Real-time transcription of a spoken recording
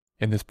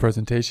In this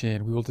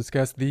presentation, we will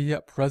discuss the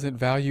present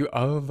value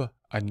of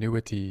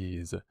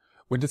annuities.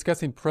 When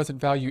discussing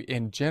present value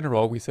in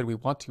general, we said we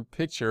want to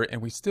picture,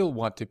 and we still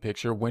want to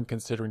picture when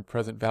considering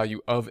present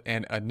value of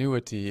an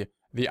annuity,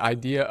 the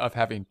idea of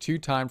having two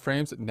time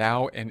frames,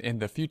 now and in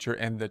the future,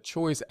 and the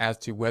choice as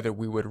to whether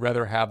we would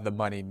rather have the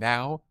money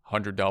now,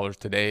 $100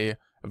 today,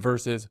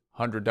 versus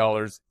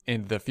 $100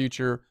 in the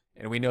future.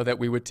 And we know that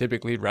we would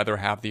typically rather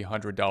have the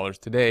 $100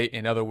 today.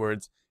 In other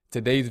words,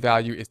 today's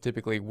value is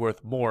typically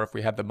worth more. If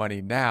we had the money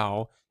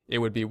now, it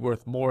would be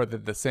worth more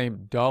than the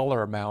same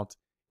dollar amount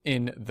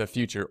in the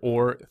future.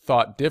 Or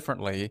thought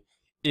differently,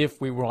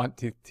 if we want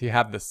to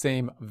have the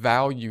same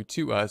value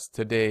to us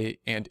today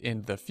and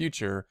in the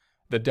future,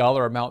 the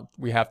dollar amount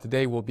we have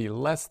today will be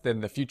less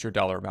than the future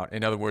dollar amount.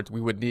 In other words, we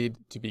would need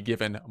to be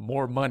given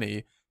more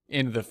money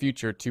in the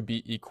future to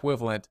be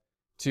equivalent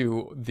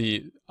to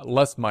the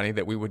less money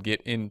that we would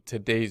get in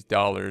today's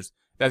dollars.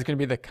 That's going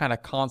to be the kind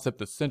of concept,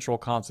 the central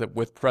concept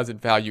with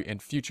present value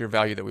and future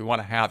value that we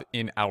want to have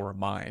in our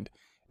mind.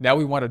 Now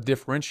we want to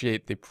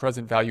differentiate the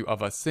present value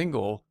of a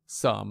single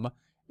sum.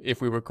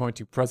 If we were going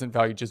to present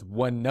value just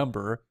one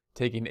number,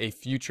 taking a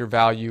future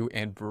value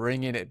and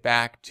bringing it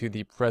back to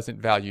the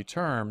present value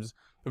terms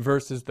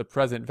versus the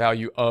present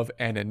value of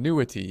an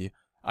annuity.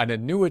 An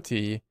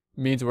annuity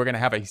means we're going to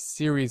have a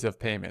series of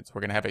payments.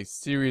 We're going to have a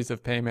series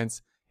of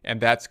payments, and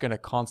that's going to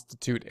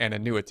constitute an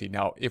annuity.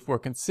 Now, if we're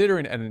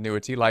considering an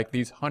annuity like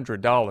these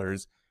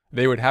 $100,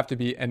 they would have to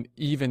be an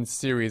even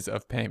series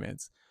of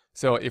payments.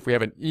 So if we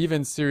have an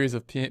even series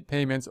of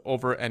payments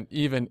over an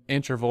even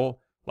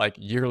interval, like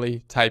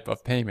yearly type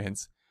of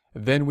payments,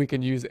 then we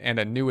can use an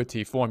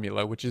annuity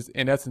formula, which is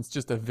in essence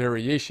just a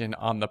variation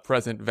on the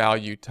present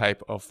value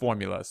type of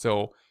formula.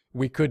 So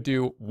we could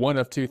do one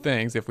of two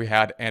things if we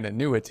had an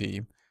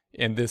annuity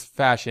in this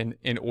fashion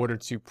in order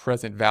to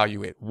present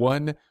value it.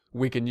 One,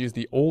 we can use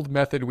the old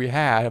method we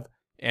have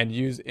and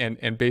use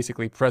and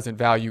basically present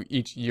value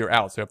each year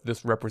out. So if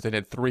this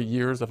represented 3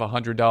 years of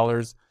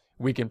 $100,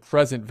 we can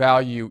present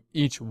value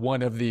each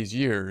one of these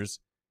years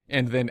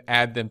and then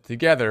add them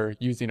together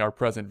using our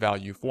present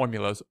value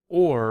formulas.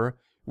 Or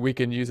we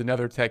can use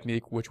another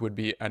technique, which would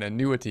be an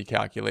annuity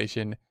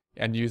calculation,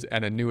 and use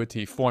an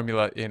annuity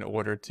formula in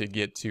order to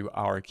get to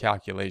our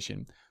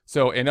calculation.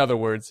 So in other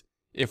words,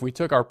 if we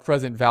took our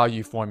present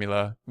value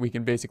formula, we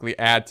can basically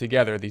add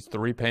together these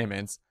three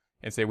payments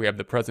and say we have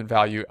the present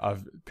value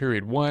of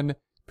period 1,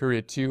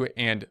 period 2,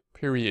 and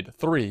period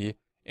 3,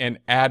 and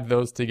add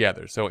those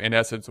together. So in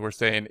essence, we're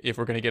saying if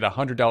we're going to get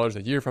 $100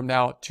 a year from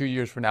now, 2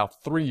 years from now,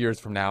 3 years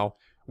from now,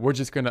 we're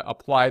just going to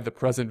apply the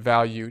present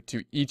value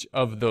to each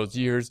of those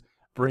years,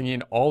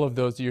 bringing all of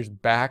those years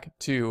back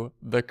to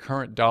the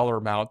current dollar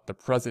amount, the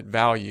present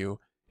value,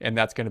 and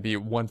that's going to be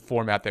one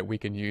format that we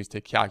can use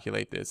to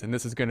calculate this. And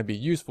this is going to be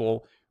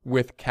useful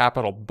with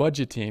capital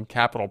budgeting,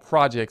 capital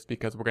projects,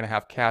 because we're going to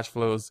have cash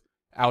flows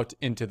out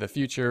into the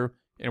future,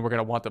 and we're going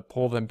to want to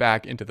pull them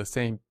back into the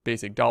same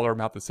basic dollar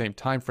amount, the same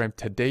time frame,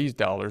 today's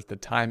dollars, the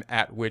time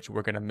at which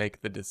we're going to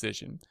make the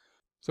decision.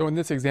 So in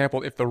this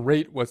example, if the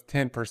rate was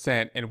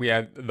 10% and we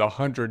had the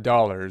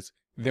 $100,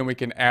 then we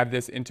can add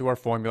this into our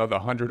formula, the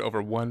 100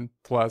 over 1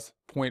 plus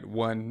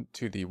 0.1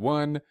 to the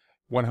 1,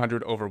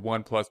 100 over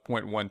 1 plus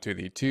 0.1 to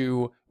the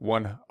 2,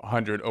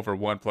 100 over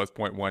 1 plus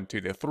 0.1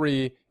 to the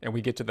 3, and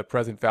we get to the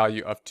present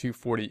value of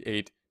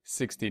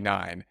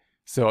 248.69.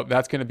 So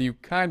that's going to be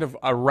kind of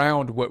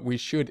around what we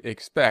should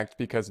expect,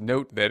 because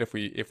note that if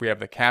we have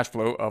the cash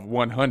flow of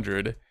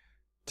 100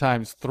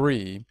 times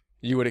 3,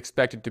 you would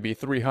expect it to be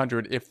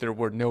 300 if there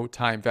were no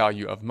time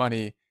value of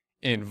money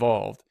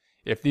involved.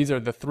 If these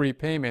are the three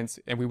payments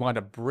and we want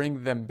to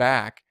bring them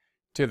back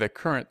to the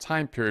current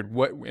time period,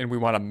 and we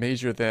want to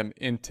measure them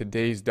in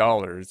today's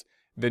dollars,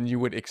 then you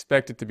would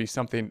expect it to be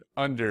something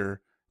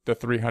under the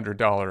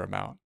 $300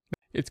 amount.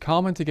 It's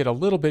common to get a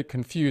little bit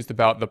confused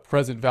about the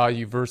present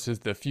value versus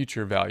the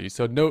future value.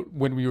 So note,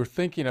 when we were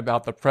thinking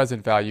about the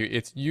present value,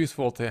 it's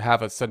useful to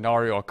have a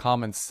scenario, a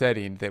common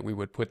setting that we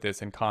would put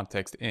this in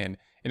context in.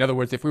 In other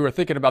words, if we were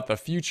thinking about the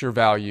future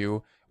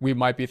value, we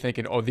might be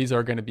thinking, oh, these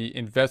are going to be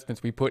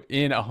investments we put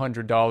in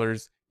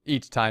 $100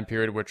 each time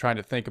period. We're trying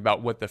to think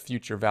about what the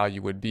future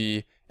value would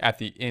be at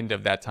the end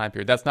of that time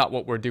period. That's not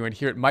what we're doing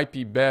here. It might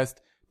be best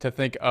to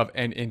think of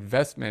an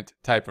investment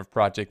type of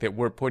project that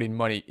we're putting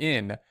money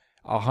in,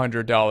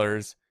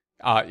 $100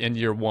 in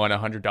year 1,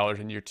 $100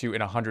 in year 2,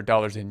 and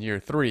 $100 in year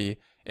 3.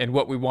 And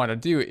what we want to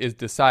do is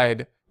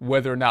decide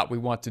whether or not we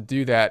want to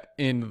do that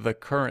in the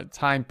current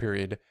time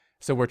period.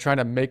 So we're trying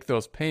to make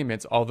those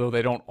payments, although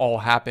they don't all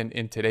happen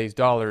in today's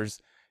dollars,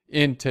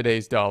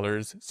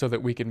 so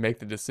that we can make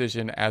the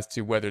decision as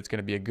to whether it's going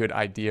to be a good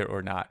idea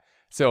or not.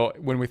 So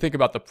when we think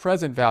about the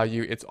present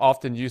value, it's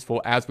often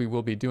useful, as we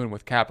will be doing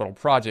with capital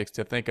projects,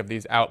 to think of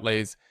these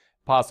outlays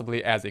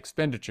possibly as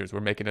expenditures.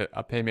 We're making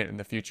a payment in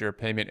the future,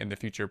 payment in the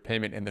future,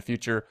 payment in the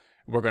future.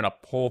 We're going to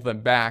pull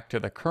them back to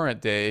the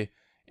current day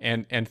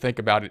and think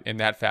about it in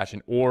that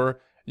fashion. Or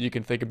you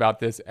can think about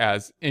this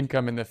as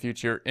income in the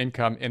future,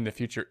 income in the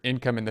future,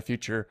 income in the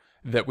future,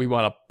 that we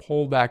want to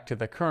pull back to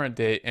the current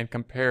day and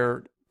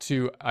compare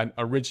to an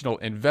original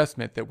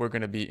investment that we're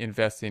going to be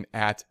investing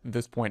at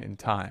this point in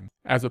time,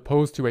 as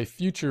opposed to a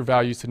future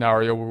value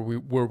scenario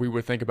where we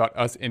would think about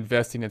us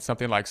investing in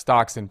something like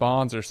stocks and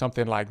bonds or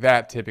something like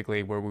that,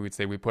 typically, where we would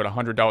say we put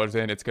 $100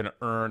 in, it's going to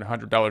earn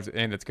 $100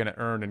 in, it's going to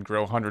earn and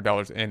grow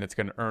 $100 in, it's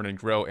going to earn and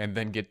grow, and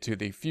then get to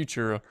the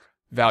future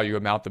value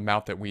amount, the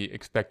amount that we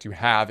expect to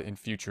have in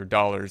future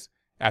dollars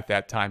at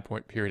that time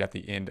point period, at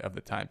the end of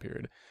the time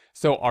period.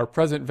 So our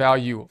present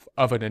value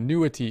of an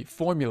annuity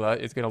formula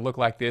is going to look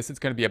like this. It's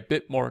going to be a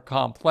bit more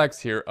complex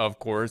here, of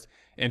course.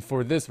 And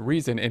for this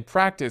reason, in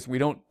practice, we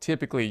don't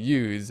typically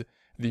use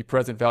the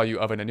present value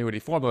of an annuity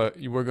formula.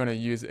 We're going to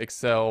use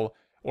Excel,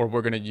 or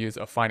we're going to use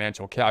a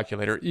financial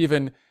calculator.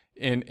 Even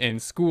in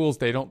schools,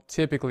 they don't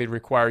typically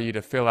require you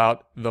to fill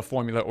out the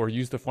formula or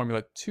use the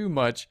formula too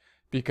much,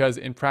 because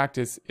in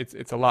practice,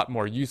 it's a lot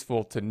more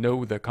useful to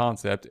know the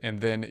concept and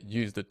then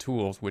use the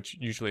tools, which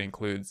usually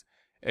includes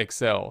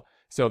Excel.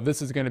 So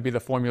this is going to be the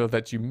formula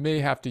that you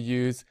may have to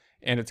use,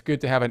 and it's good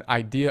to have an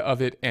idea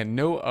of it and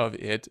know of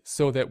it,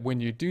 so that when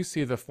you do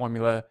see the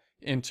formula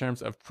in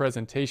terms of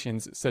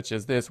presentations such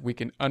as this, we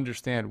can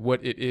understand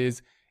what it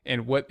is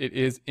and what it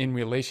is in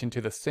relation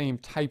to the same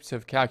types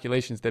of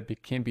calculations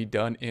that can be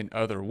done in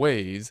other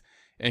ways,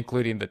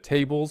 including the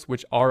tables,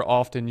 which are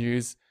often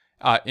used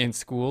in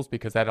schools,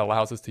 because that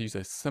allows us to use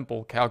a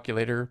simple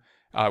calculator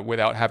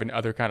without having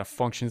other kind of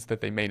functions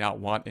that they may not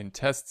want in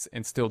tests,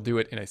 and still do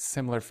it in a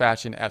similar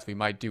fashion as we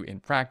might do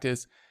in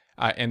practice.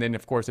 And then,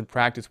 of course, in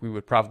practice, we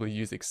would probably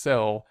use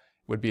Excel,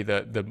 would be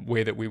the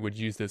way that we would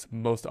use this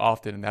most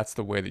often, and that's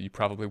the way that you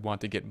probably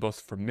want to get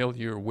most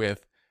familiar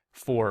with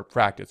for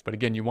practice. But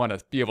again, you want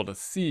to be able to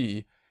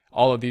see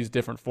all of these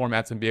different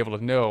formats and be able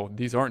to know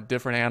these aren't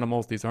different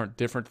animals, these aren't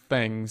different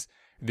things,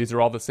 these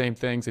are all the same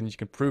things, and you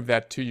can prove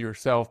that to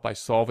yourself by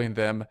solving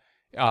them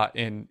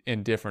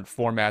in different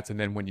formats. And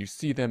then when you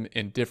see them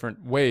in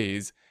different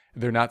ways,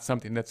 they're not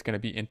something that's going to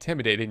be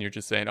intimidating. You're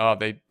just saying, oh,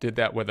 they did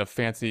that with a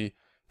fancy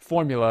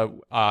formula.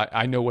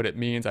 I know what it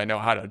means. I know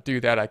how to do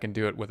that. I can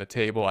do it with a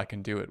table. I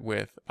can do it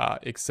with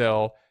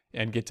Excel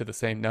and get to the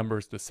same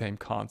numbers, the same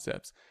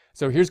concepts.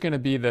 So here's going to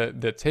be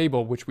the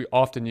table, which we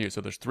often use.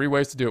 So there's 3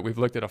 ways to do it. We've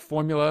looked at a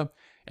formula,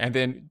 and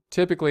then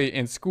typically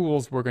in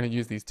schools, we're going to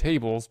use these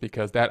tables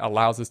because that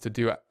allows us to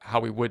do how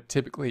we would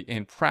typically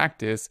in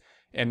practice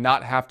and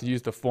not have to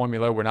use the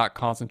formula. We're not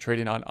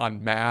concentrating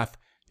on math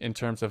in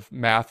terms of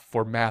math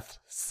for math's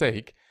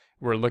sake.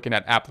 We're looking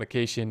at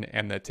application,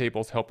 and the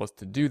tables help us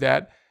to do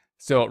that.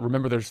 So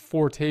remember, there's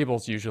 4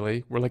 tables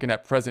usually. We're looking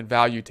at present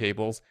value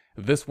tables.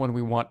 This one,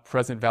 we want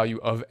present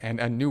value of an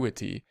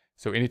annuity.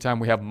 So anytime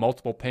we have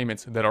multiple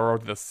payments that are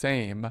the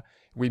same,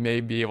 we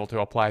may be able to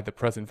apply the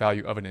present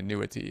value of an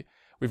annuity.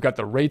 We've got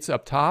the rates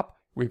up top.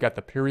 We've got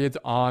the periods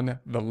on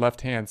the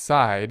left-hand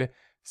side.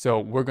 So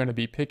we're going to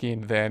be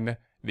picking then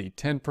the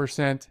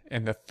 10%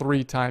 and the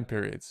 3 time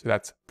periods. So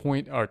that's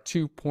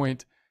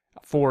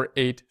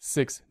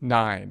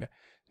 2.4869.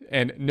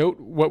 And note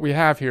what we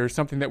have here is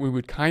something that we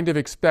would kind of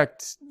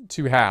expect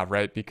to have,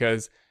 right?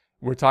 Because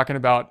we're talking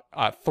about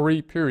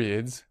 3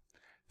 periods.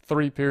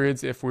 3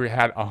 periods, if we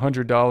had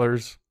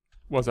 $100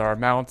 was our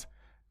amount,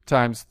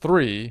 times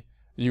 3,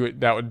 you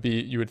would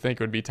think it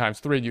would be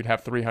times 3, you'd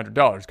have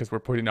 $300, because we're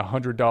putting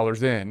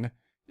 $100 in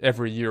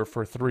every year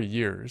for 3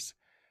 years.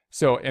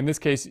 So in this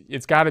case,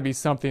 it's got to be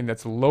something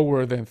that's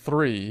lower than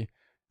 3,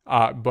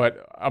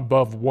 but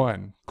above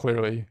 1,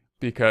 clearly,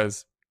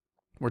 because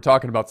we're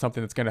talking about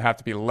something that's going to have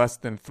to be less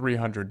than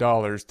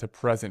 $300 to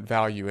present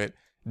value it,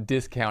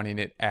 discounting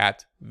it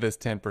at this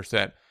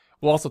 10%.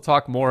 We'll also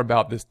talk more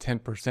about this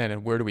 10%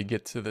 and where do we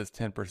get to this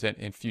 10%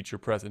 in future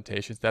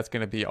presentations. That's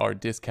going to be our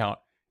discount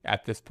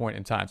at this point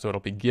in time. So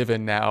it'll be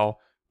given now.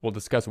 We'll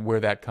discuss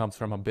where that comes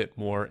from a bit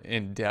more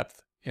in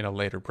depth in a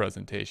later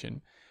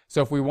presentation.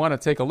 So if we want to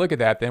take a look at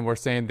that, then we're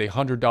saying the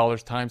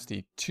 $100 times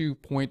the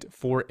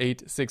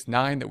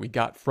 2.4869 that we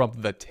got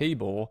from the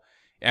table,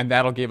 and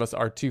that'll give us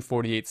our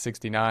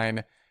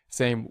 248.69,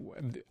 same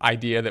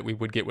idea that we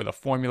would get with a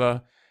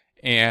formula.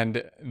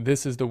 And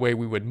this is the way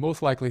we would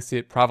most likely see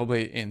it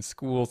probably in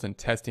schools and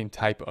testing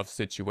type of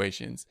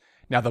situations.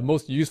 Now, the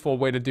most useful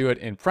way to do it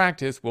in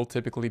practice will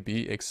typically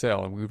be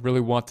Excel. And we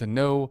really want to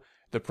know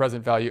the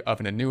present value of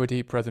an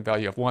annuity, present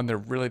value of one. They're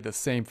really the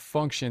same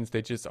functions.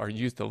 They just are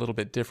used a little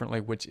bit differently,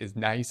 which is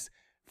nice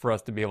for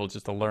us to be able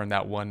just to learn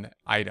that one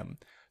item.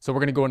 So we're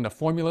going to go into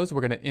formulas.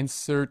 We're going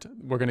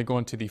to go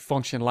into the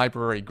function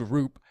library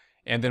group,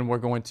 and then we're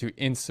going to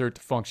insert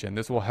function.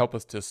 This will help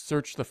us to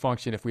search the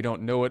function if we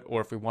don't know it,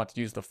 or if we want to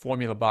use the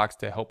formula box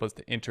to help us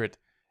to enter it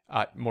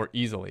more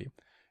easily.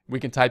 We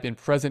can type in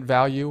present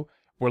value.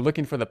 We're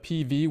looking for the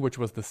PV, which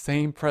was the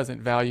same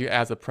present value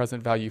as a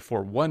present value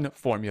for one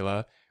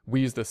formula.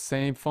 We use the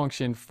same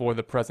function for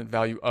the present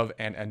value of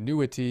an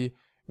annuity,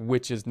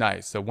 which is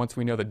nice. So once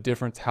we know the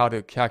difference, how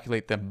to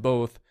calculate them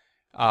both,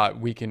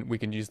 we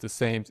can use the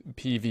same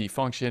PV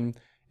function,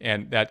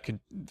 and that could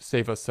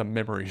save us some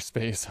memory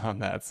space on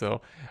that.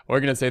 So we're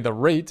going to say the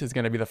rate is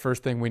going to be the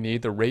first thing we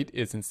need. The rate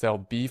is in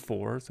cell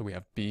B4. So we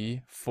have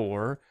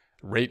B4.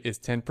 Rate is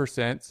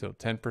 10%. So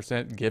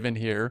 10% given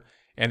here.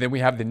 And then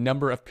we have the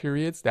number of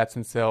periods. That's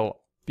in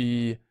cell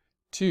B2.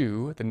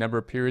 The number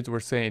of periods, we're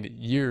saying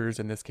years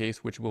in this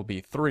case, which will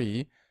be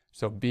 3.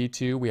 So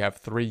B2, we have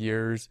 3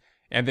 years.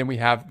 And then we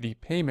have the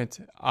payment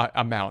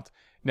amount.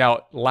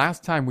 Now,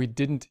 last time we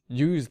didn't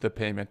use the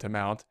payment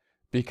amount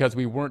because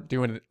we weren't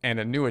doing an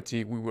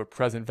annuity. We were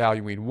present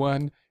valuing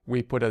 1.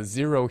 We put a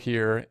 0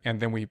 here, and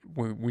then we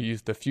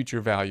used the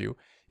future value.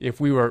 If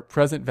we were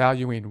present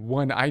valuing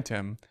one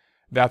item,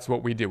 that's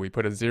what we do. We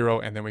put a 0,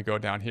 and then we go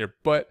down here.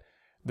 But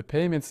the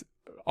payments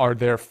are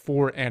there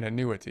for an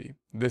annuity.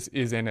 This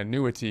is an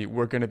annuity.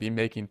 We're going to be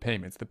making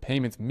payments. The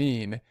payments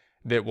mean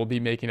that we'll be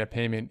making a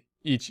payment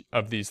each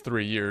of these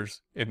 3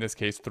 years. In this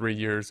case, 3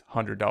 years,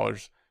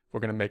 $100.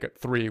 We're going to make it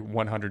 3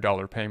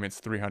 $100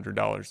 payments,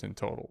 $300 in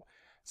total.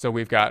 So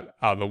we've got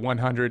the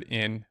 100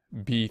 in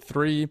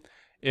B3.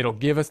 It'll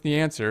give us the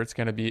answer. It's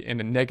going to be in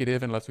a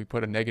negative, unless we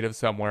put a negative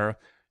somewhere,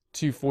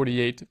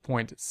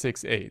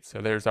 248.68.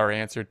 So there's our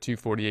answer,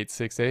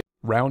 248.68,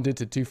 rounded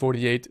to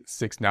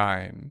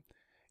 248.69.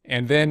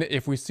 And then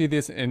if we see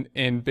this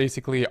in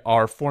basically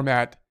our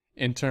format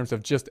in terms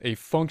of just a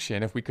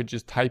function, if we could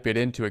just type it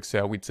into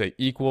Excel, we'd say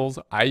equals.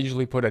 I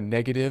usually put a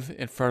negative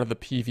in front of the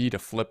PV to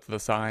flip the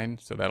sign.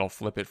 So that'll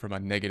flip it from a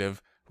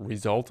negative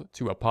result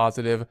to a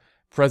positive.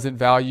 Present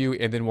value,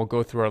 and then we'll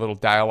go through our little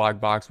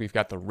dialog box. We've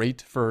got the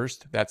rate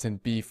first. That's in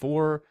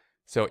B4.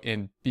 So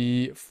in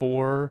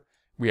B4,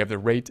 we have the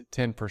rate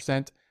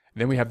 10%.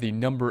 Then we have the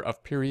number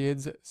of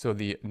periods. So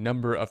the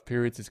number of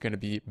periods is going to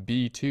be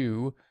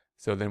B2.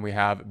 So then we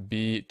have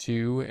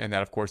B2, and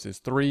that of course is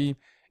 3.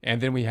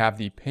 And then we have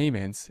the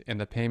payments, and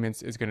the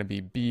payments is going to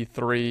be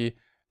B3.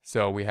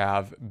 So we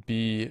have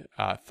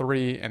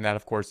B3, and that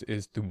of course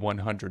is the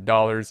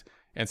 $100.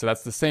 And so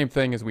that's the same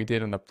thing as we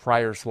did on the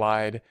prior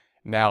slide.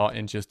 Now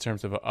in just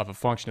terms of a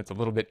function, it's a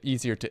little bit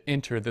easier to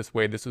enter this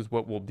way. This is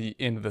what will be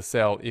in the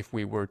cell if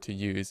we were to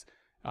use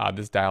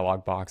this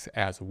dialog box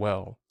as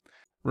well.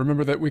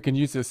 Remember that we can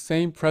use the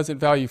same present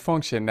value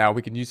function. Now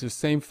we can use the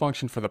same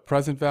function for the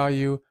present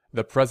value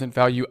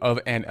of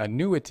an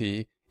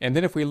annuity. And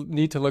then if we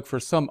need to look for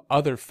some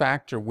other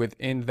factor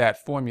within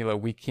that formula,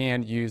 we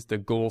can use the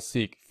goal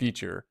seek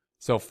feature.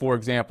 So for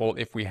example,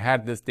 if we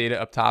had this data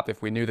up top,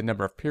 if we knew the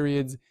number of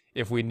periods,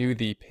 if we knew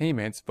the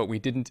payments, but we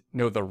didn't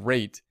know the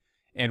rate,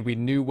 and we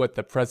knew what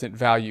the present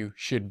value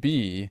should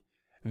be,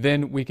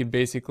 then we could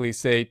basically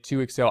say to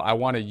Excel, I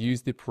want to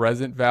use the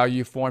present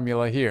value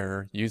formula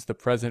here, use the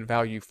present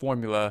value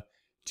formula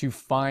to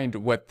find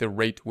what the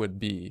rate would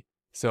be.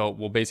 So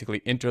we'll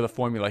basically enter the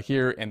formula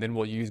here, and then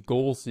we'll use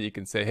goal seek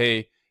and say,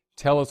 hey,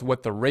 tell us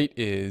what the rate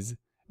is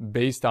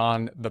based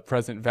on the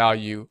present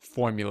value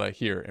formula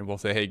here. And we'll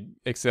say, hey,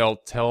 Excel,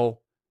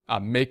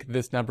 make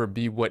this number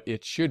be what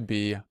it should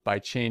be by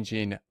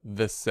changing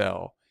this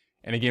cell.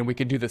 And again, we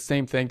could do the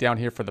same thing down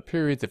here for the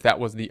periods. If that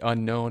was the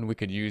unknown, we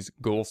could use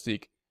goal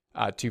seek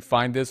to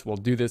find this. We'll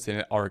do this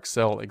in our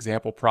Excel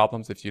example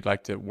problems. If you'd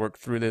like to work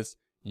through this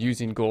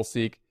using goal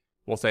seek,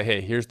 we'll say,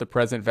 hey, here's the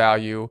present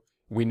value.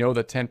 We know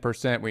the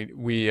 10%.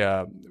 We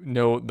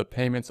know the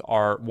payments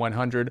are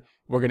 100.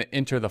 We're going to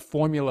enter the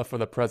formula for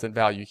the present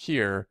value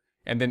here,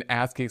 and then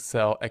ask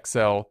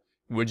Excel,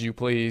 would you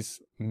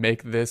please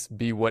make this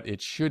be what it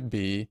should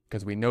be?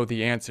 Because we know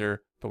the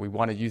answer, but we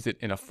want to use it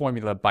in a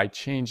formula by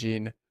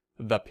changing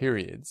the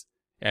periods.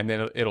 And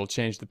then it'll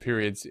change the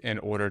periods in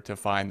order to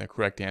find the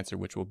correct answer,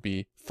 which will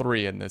be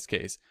 3 in this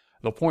case.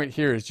 The point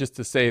here is just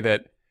to say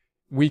that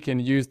we can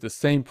use the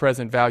same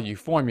present value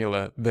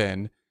formula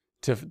then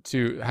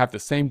to have the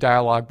same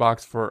dialog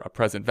box for a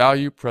present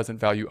value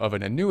of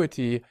an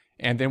annuity,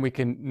 and then we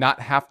can not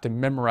have to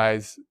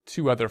memorize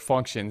 2 other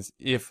functions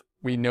if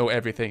we know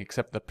everything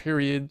except the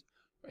period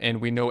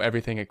and we know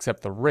everything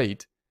except the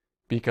rate,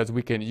 because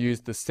we can use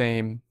the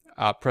same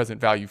present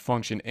value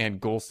function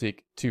and goal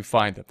seek to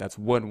find them. That's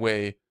one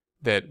way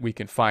that we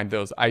can find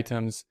those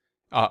items,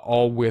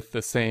 all with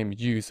the same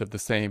use of the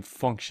same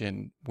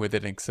function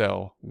within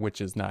Excel, which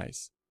is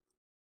nice.